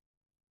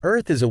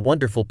Earth is a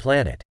wonderful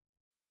planet.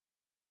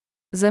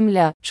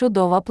 Земля –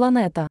 чудова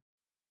планета.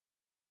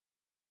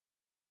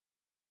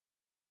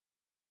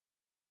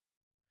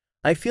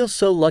 I feel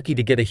so lucky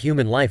to get a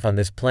human life on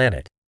this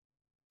planet.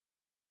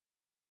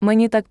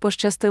 Мені так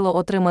пощастило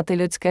отримати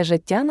людське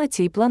життя на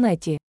цій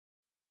планеті.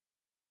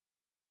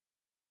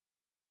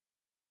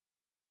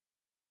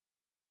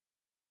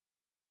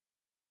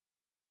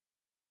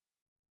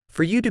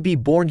 For you to be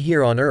born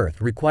here on Earth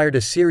required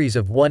a series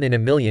of 1 in a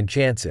million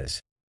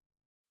chances.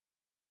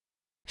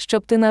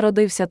 Щоб ти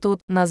народився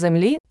тут, на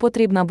Землі,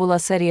 потрібна була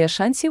серія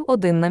шансів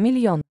 1 на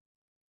мільйон.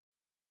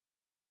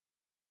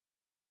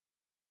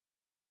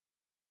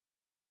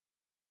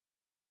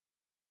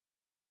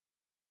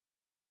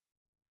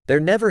 There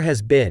never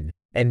has been,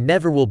 and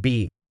never will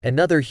be,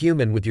 another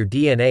human with your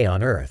DNA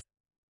on Earth.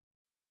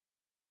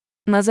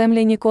 На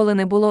Землі ніколи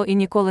не було і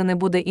ніколи не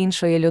буде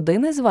іншої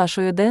людини з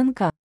вашою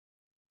ДНК.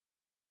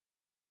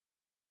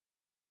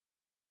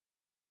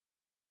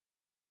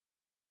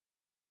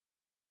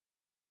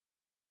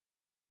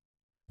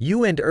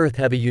 You and Earth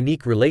have a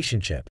unique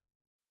relationship.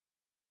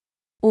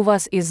 У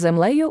вас із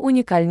Землею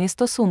унікальні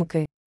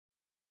стосунки.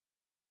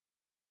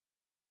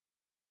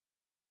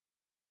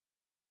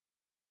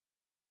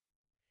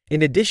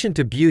 In addition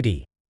to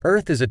beauty,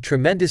 Earth is a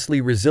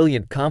tremendously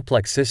resilient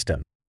complex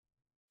system.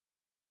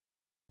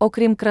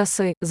 Окрім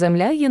краси,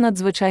 Земля є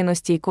надзвичайно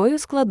стійкою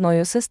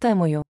складною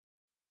системою.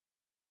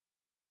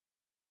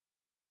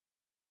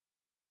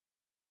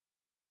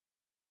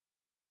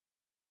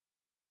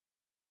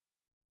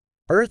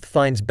 Earth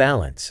finds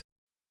balance.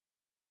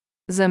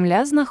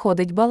 Земля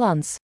знаходить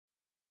баланс.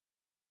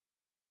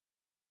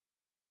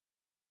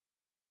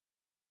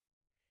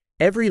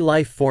 Every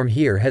life form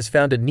here has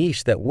found a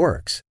niche that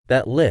works,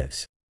 that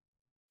lives.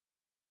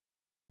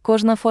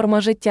 Кожна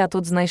форма життя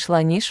тут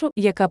знайшла нішу,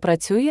 яка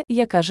працює,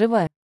 яка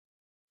живе.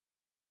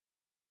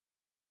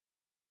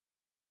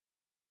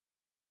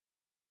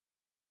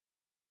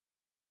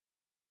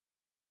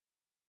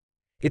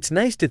 It's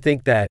nice to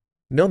think that,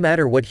 no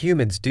matter what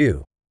humans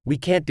do, we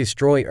can't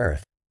destroy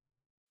Earth.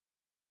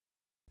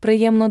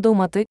 Приємно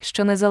думати,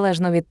 що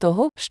незалежно від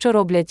того, що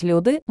роблять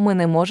люди, ми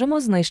не можемо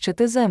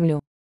знищити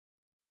Землю.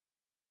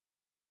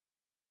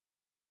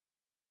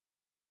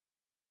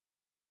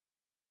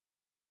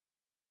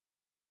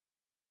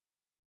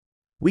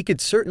 We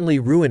could certainly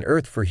ruin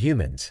Earth for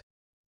humans.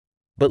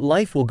 But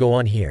life will go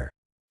on here.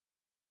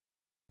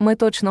 Ми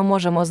точно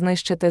можемо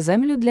знищити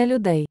Землю для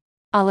людей.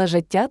 Але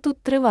життя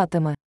тут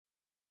триватиме.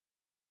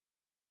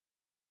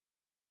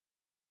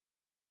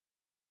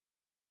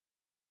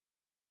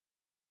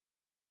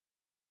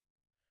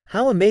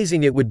 How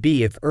amazing it would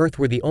be if Earth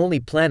were the only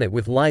planet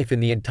with life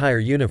in the entire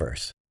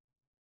universe.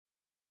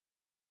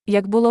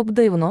 Як було б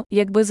дивно,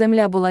 якби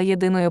Земля була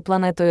єдиною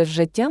планетою з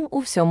життям у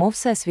всьому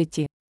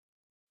Всесвіті.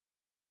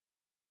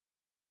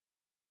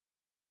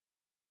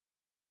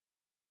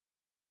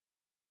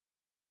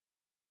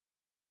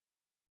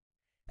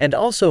 And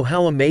also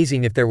how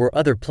amazing if there were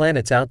other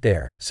planets out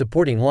there,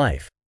 supporting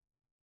life.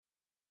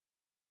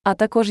 А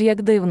також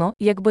як дивно,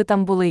 якби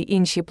там були й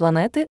інші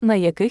планети, на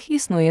яких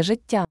існує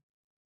життя.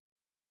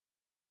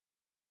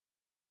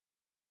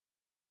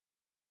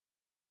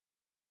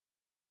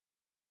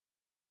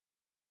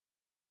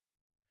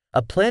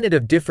 A planet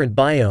of different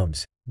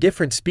biomes,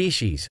 different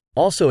species,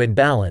 also in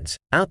balance,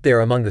 out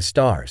there among the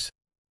stars.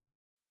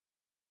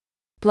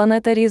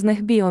 Планета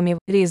різних біомів,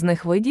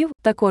 різних видів,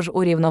 також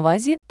у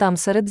рівновазі, там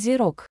серед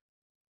зірок.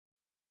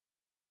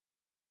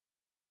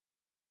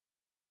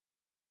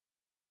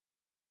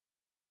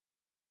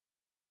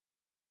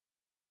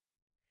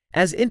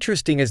 As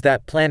interesting as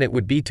that planet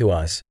would be to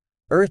us,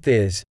 Earth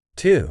is,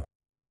 too.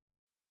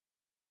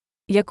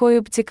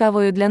 Якою б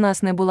цікавою для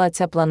нас не була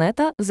ця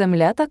планета,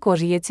 Земля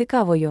також є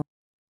цікавою.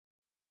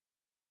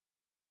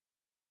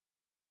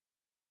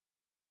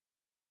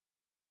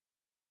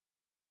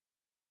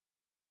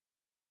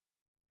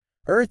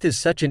 Earth is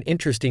such an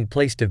interesting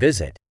place to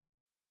visit.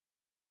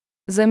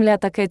 Земля –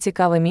 таке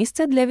цікаве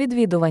місце для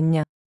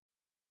відвідування.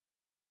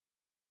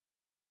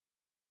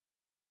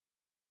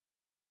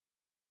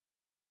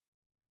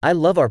 I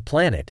love our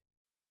planet.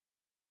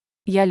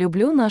 Я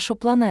люблю нашу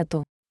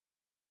планету.